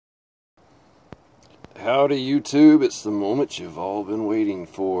Howdy YouTube, it's the moment you've all been waiting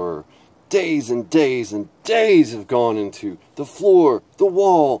for. Days and days and days have gone into the floor, the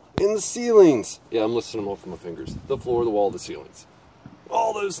wall, and the ceilings. Yeah, I'm listing them off with my fingers. The floor, the wall, the ceilings.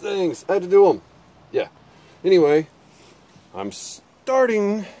 All those things. I had to do them. Yeah. Anyway, I'm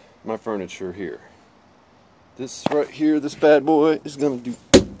starting my furniture here. This right here, this bad boy, is going to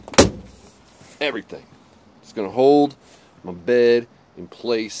do everything. It's going to hold my bed in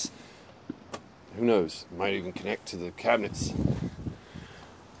place. Who knows? Might even connect to the cabinets.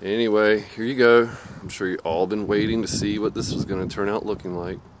 Anyway, here you go. I'm sure you've all been waiting to see what this was going to turn out looking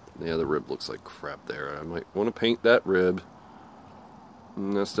like. Yeah, the rib looks like crap there. I might want to paint that rib.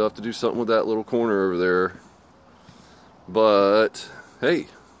 And I still have to do something with that little corner over there. But, hey,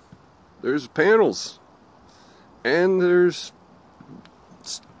 there's panels. And there's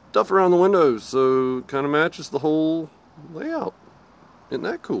stuff around the windows, so it kind of matches the whole layout. Isn't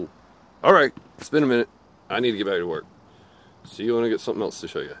that cool? Alright, it's been a minute. I need to get back to work. See you when I get something else to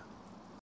show you.